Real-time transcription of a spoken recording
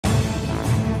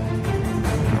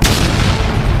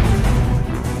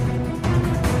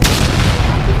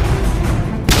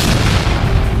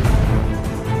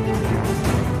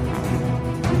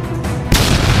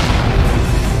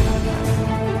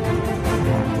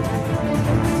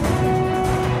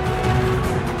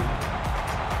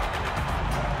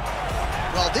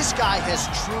guy has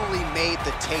truly made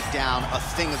the takedown a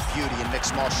thing of beauty in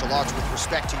mixed martial arts. With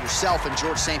respect to yourself and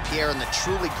George St. Pierre and the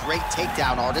truly great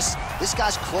takedown artists, this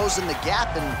guy's closing the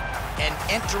gap and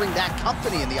entering that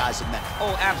company in the eyes of many.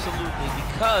 Oh, absolutely,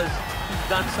 because he's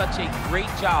done such a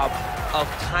great job of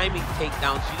timing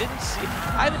takedowns.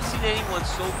 I haven't seen anyone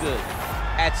so good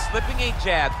at slipping a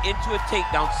jab into a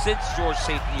takedown since George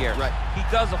St. Pierre. Right. He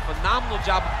does a phenomenal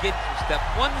job of getting from step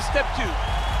 1 to step 2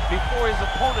 before his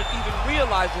opponent even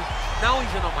realizes, now he's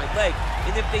in on my leg.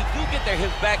 And if they do get their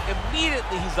hips back,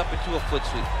 immediately he's up into a foot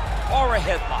sweep, or a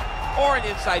headlock, or an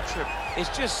inside trip.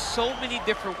 It's just so many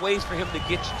different ways for him to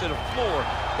get you to the floor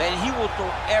that he will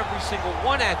throw every single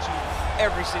one at you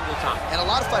every single time. And a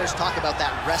lot of fighters talk about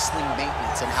that wrestling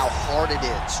maintenance and how hard it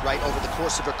is, right, over the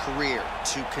course of a career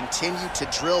to continue to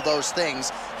drill those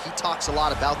things. He talks a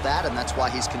lot about that, and that's why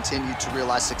he's continued to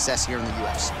realize success here in the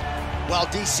UFC. Well,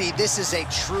 DC, this is a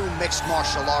true mixed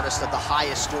martial artist of the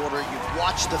highest order. You've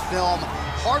watched the film.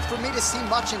 Hard for me to see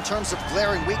much in terms of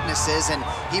glaring weaknesses, and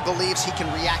he believes he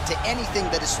can react to anything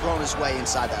that is thrown his way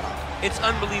inside that arm. It's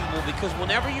unbelievable because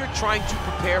whenever you're trying to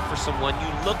prepare for someone,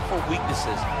 you look for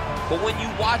weaknesses. But when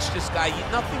you watch this guy,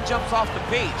 nothing jumps off the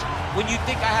page. When you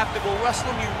think I have to go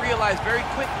wrestle him, you realize very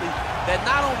quickly that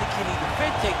not only can he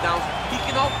defend takedowns, he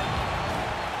can also...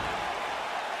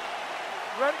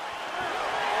 Ready?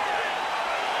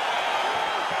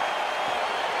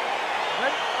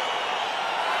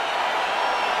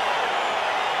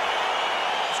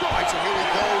 All right, so here we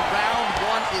go. Round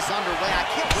 1 is underway. I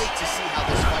can't wait to see how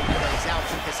this fight plays out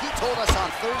because he told us on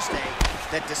Thursday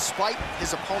that despite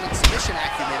his opponent's submission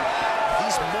acumen,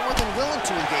 he's more than willing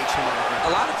to engage him in the ring.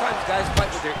 A lot of times guys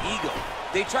fight with their ego.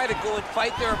 They try to go and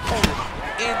fight their opponent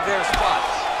in their spot.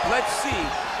 Let's see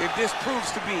if this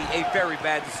proves to be a very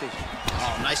bad decision.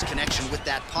 Oh, nice connection with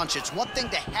that punch. It's one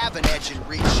thing to have an edge in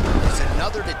reach. It's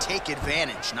another to take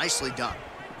advantage. Nicely done.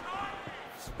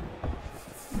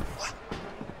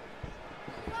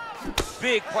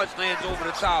 Big punch lands over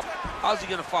the top. How's he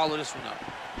gonna follow this one up?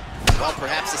 Well,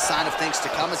 perhaps a sign of things to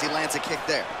come as he lands a kick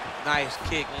there. Nice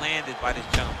kick landed by this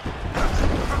jump.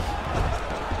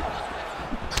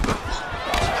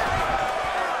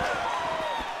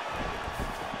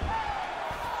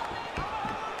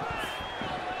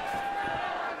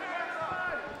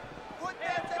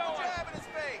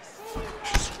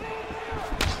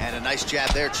 And a nice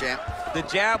jab there, champ. The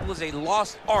jab was a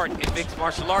lost art in mixed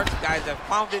martial arts. Guys have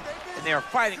found it, and they are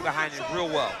fighting behind it real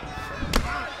well.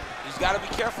 He's got to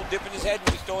be careful dipping his head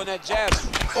when he's throwing that jab.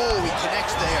 Oh, he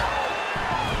connects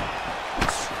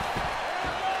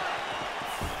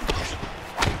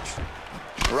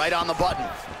there. Right on the button.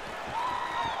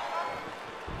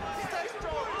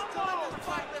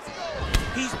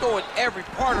 He's throwing every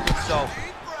part of himself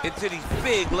into these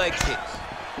big leg kicks.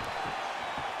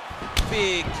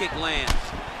 Big kick lands.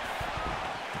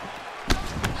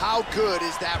 How good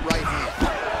is that right hand?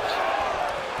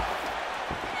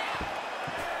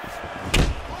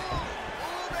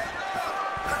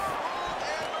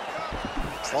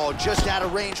 Oh, just out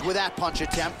of range with that punch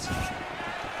attempt.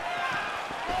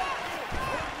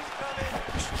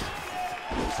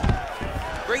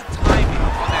 Great timing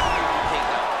on that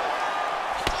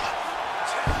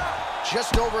takedown.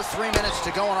 Just over 3 minutes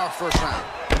to go in our first round.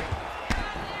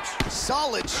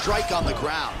 Solid strike on the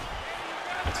ground.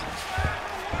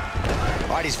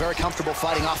 All right, he's very comfortable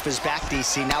fighting off his back,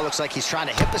 DC. Now looks like he's trying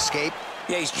to hip escape.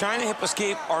 Yeah, he's trying to hip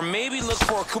escape or maybe look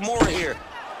for a Kimura here.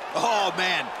 Oh,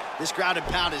 man, this ground and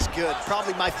pound is good.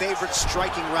 Probably my favorite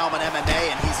striking realm in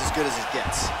MMA, and he's as good as it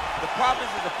gets. The problem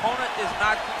is his opponent is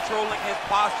not controlling his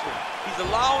posture. He's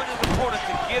allowing his opponent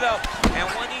to get up, and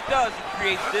when he does, he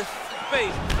creates this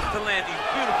space to land these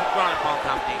beautiful ground and pound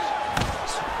combinations.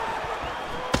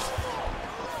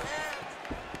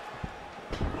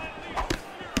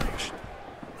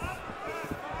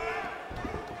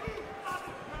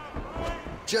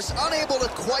 Just unable to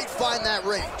quite find that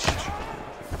range.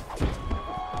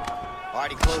 All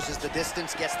right, he closes the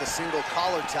distance, gets the single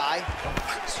collar tie.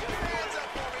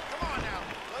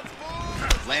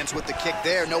 Lands with the kick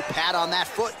there, no pad on that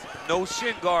foot. No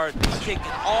shin guard, he's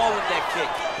taking all of that kick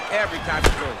every time he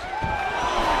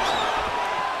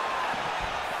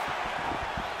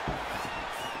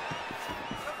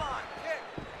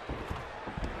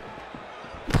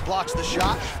throws. Blocks the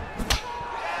shot.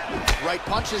 Right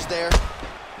punches there.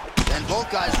 And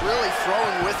both guys really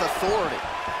throwing with authority.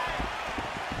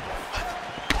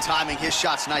 Timing his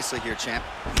shots nicely here, champ.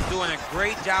 He's doing a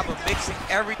great job of mixing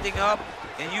everything up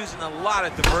and using a lot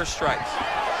of diverse strikes.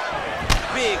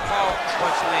 Big powerful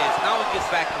punch lands. Now he gets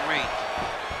back in range.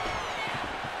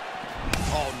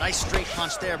 Oh, nice straight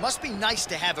punch there. Must be nice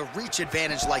to have a reach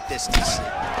advantage like this, DC.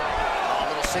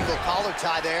 single collar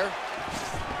tie there.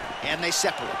 And they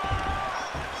separate.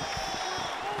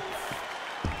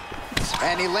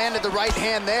 And he landed the right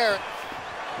hand there.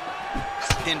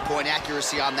 Pinpoint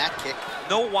accuracy on that kick.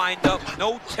 No wind up,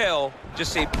 no tell,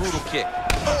 just a brutal kick.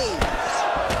 Oh!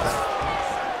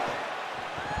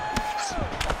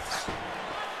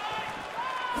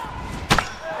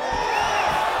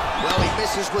 Well, he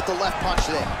misses with the left punch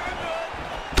there.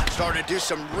 Starting to do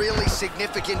some really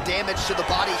significant damage to the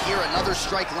body here. Another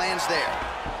strike lands there.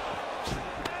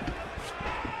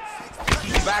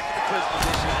 He's back in the clinch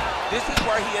position. This is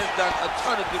where he has done a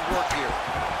ton of good work here.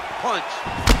 Punch,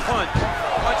 punch,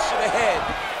 punch to the head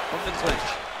from the clinch.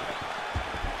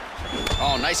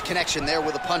 Oh, nice connection there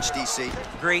with a punch, DC.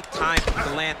 Great time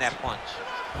to land that punch.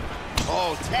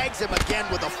 Oh, tags him again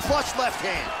with a flush left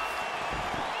hand.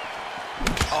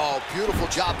 Oh, beautiful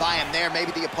job by him there.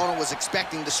 Maybe the opponent was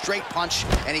expecting the straight punch,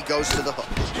 and he goes to the hook.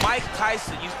 Mike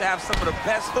Tyson used to have some of the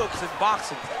best hooks in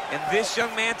boxing, and this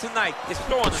young man tonight is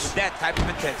throwing them with that type of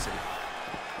intensity.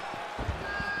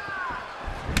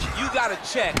 You gotta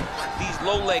check these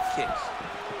low leg kicks.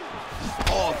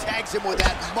 Oh, tags him with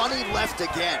that money left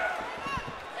again.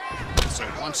 So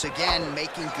once again,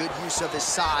 making good use of his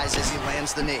size as he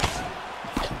lands the knee.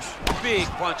 Big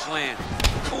punch land.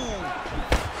 Ooh.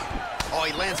 Oh,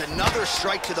 he lands another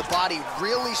strike to the body,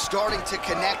 really starting to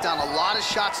connect on a lot of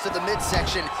shots to the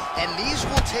midsection, and these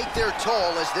will take their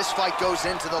toll as this fight goes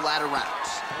into the latter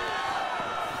rounds.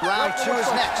 Round 2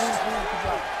 is next.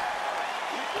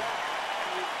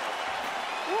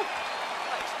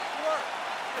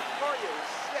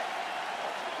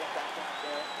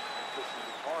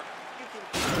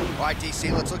 All right,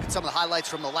 DC, let's look at some of the highlights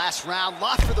from the last round.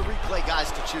 Lots for the replay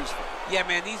guys to choose from. Yeah,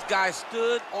 man, these guys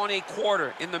stood on a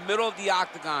quarter in the middle of the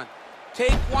octagon.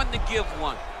 Take one to give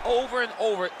one. Over and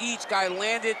over, each guy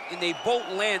landed, and they both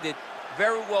landed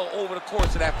very well over the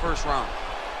course of that first round.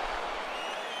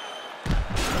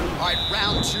 All right,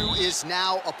 round 2 is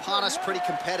now upon us. Pretty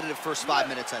competitive first 5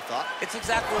 minutes, I thought. It's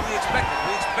exactly what we expected.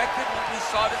 We expected when we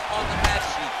saw this on the match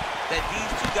sheet that these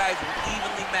two guys would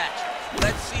evenly match.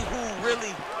 Let's see who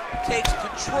really takes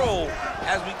control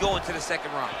as we go into the second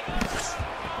round.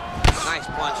 Nice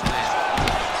punch,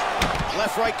 man.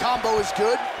 Left-right combo is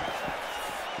good.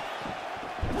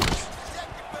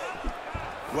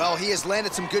 Well, he has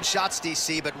landed some good shots,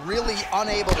 DC, but really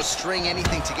unable to string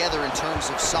anything together in terms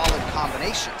of solid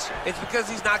combinations. It's because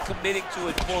he's not committing to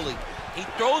it fully. He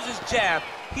throws his jab.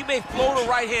 He may float a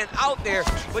right hand out there,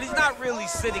 but he's not really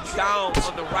sitting down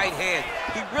on the right hand.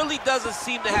 He really doesn't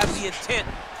seem to have the intent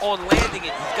on landing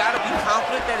it. He's got to be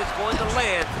confident that it's going to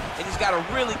land, and he's got to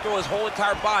really throw his whole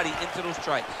entire body into those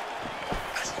strikes.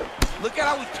 Look at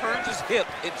how he turns his hip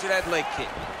into that leg kick.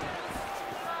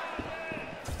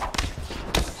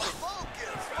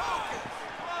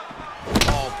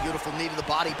 Oh, beautiful knee to the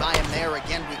body by him there.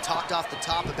 Again, we talked off the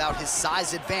top about his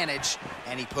size advantage,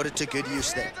 and he put it to good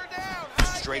use there.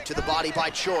 Straight to the body by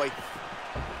Choi.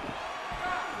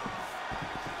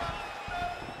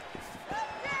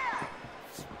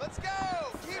 Let's go!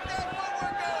 Keep that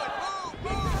footwork going!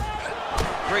 Move,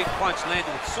 move! Great punch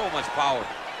landed with so much power.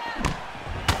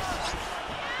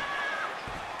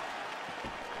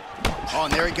 Oh,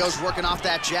 and there he goes working off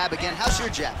that jab again. How's your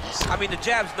jab? I mean, the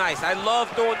jab's nice. I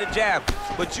love throwing the jab,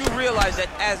 but you realize that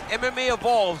as MMA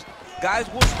evolves, guys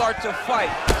will start to fight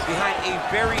behind a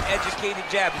very educated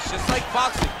jab. It's just like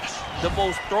boxing. The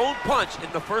most thrown punch, and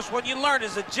the first one you learn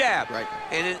is a jab. Right.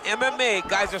 And in MMA,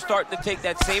 guys are starting to take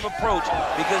that same approach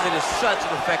because it is such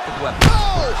an effective weapon.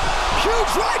 Oh,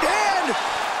 huge right hand!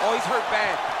 Oh, he's hurt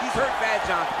bad. He's hurt bad,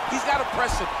 John. He's got to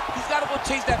press him. He's got to go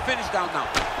chase that finish down now.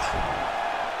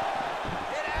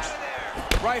 Get out of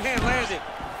there! Right hand landed.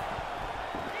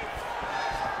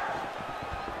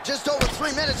 Just over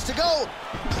 3 minutes to go.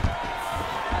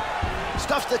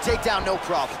 Stuffs the takedown, no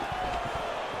problem.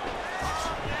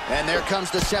 And there comes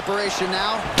the separation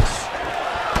now.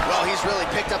 Well, he's really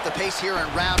picked up the pace here in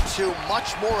round 2.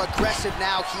 Much more aggressive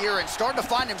now here and starting to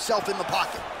find himself in the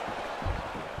pocket.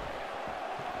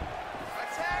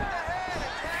 Attack the head!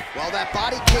 Attack! Well, that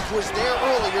body kick was there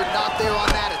earlier, not there on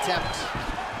that attempt.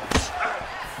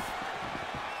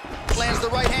 Lands the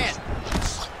right hand.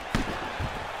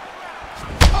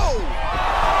 Oh!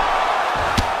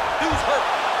 Dude's hurt.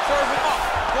 Serve him up.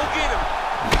 Go get him.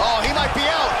 Oh, he might be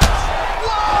out.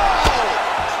 Whoa!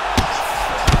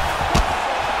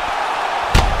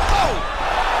 Oh!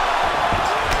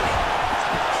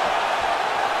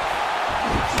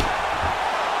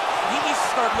 He needs to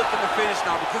start looking to finish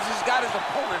now because he's got his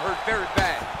opponent hurt very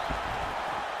bad.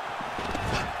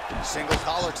 Single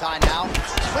collar tie now.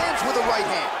 Lands with a right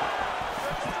hand.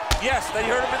 Yes, they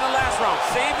hurt him in the last round.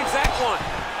 Same exact one.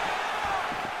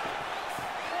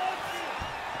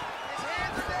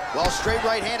 Well, straight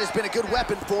right hand has been a good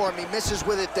weapon for him. He misses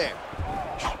with it there.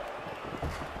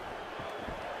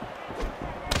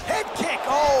 Head kick.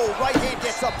 Oh, right hand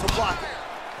gets up to block it.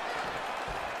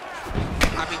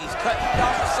 I mean, he's cutting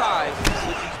down the size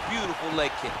with these beautiful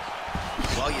leg kicks.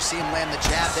 Well, you see him land the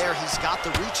jab there. He's got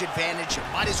the reach advantage. You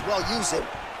might as well use it.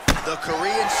 The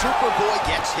Korean Superboy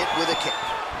gets hit with a kick.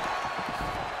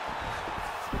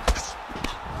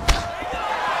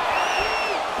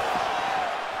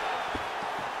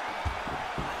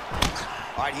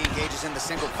 All right, he engages in the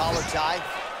single collar tie.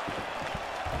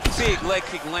 Big leg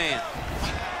kick land.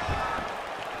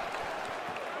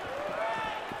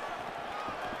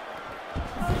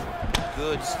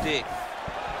 Good stick. Relax,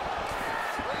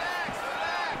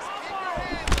 relax. Keep your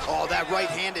hands. Oh, that right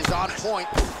hand is on point.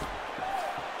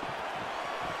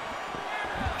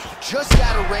 Just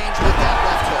out of range with that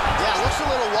left hook. Yeah, looks a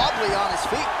little wobbly on his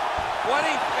feet. What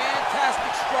a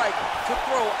fantastic strike to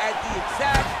throw at the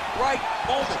exact right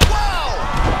moment. Wow!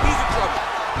 He's in trouble.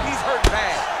 He's hurt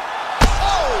bad.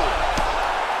 Oh!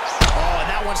 Oh, and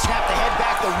that one snapped the head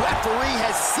back. The referee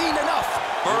has seen enough.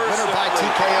 Winner by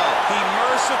TKO. He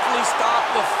mercifully stopped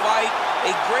the fight.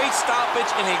 A great stoppage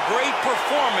and a great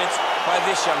performance by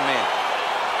this young man.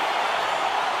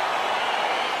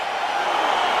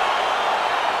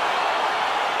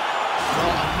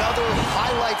 Well, another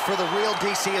highlight for the real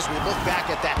DC as we look back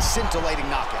at that scintillating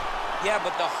knockout. Yeah,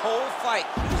 but the whole fight,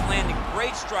 he was landing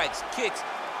great strikes, kicks,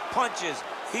 punches.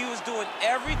 He was doing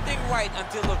everything right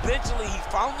until eventually he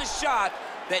found the shot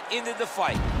that ended the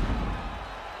fight.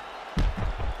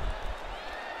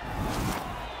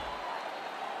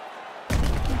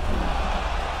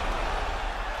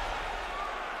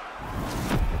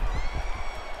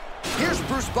 Here's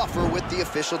Bruce Buffer with the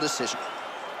official decision.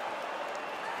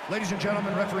 Ladies and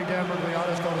gentlemen, referee Dan Bergliano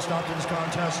has called a stop to this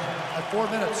contest at 4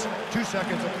 minutes, 2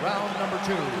 seconds of round number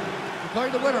 2.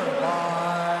 Declaring the winner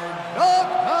by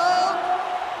knockout,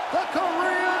 the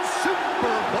Korean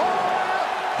Superboy,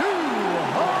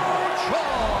 Doohochoi.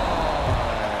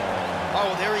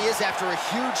 Oh, there he is after a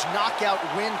huge knockout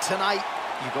win tonight.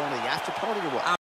 You going to the after party or what?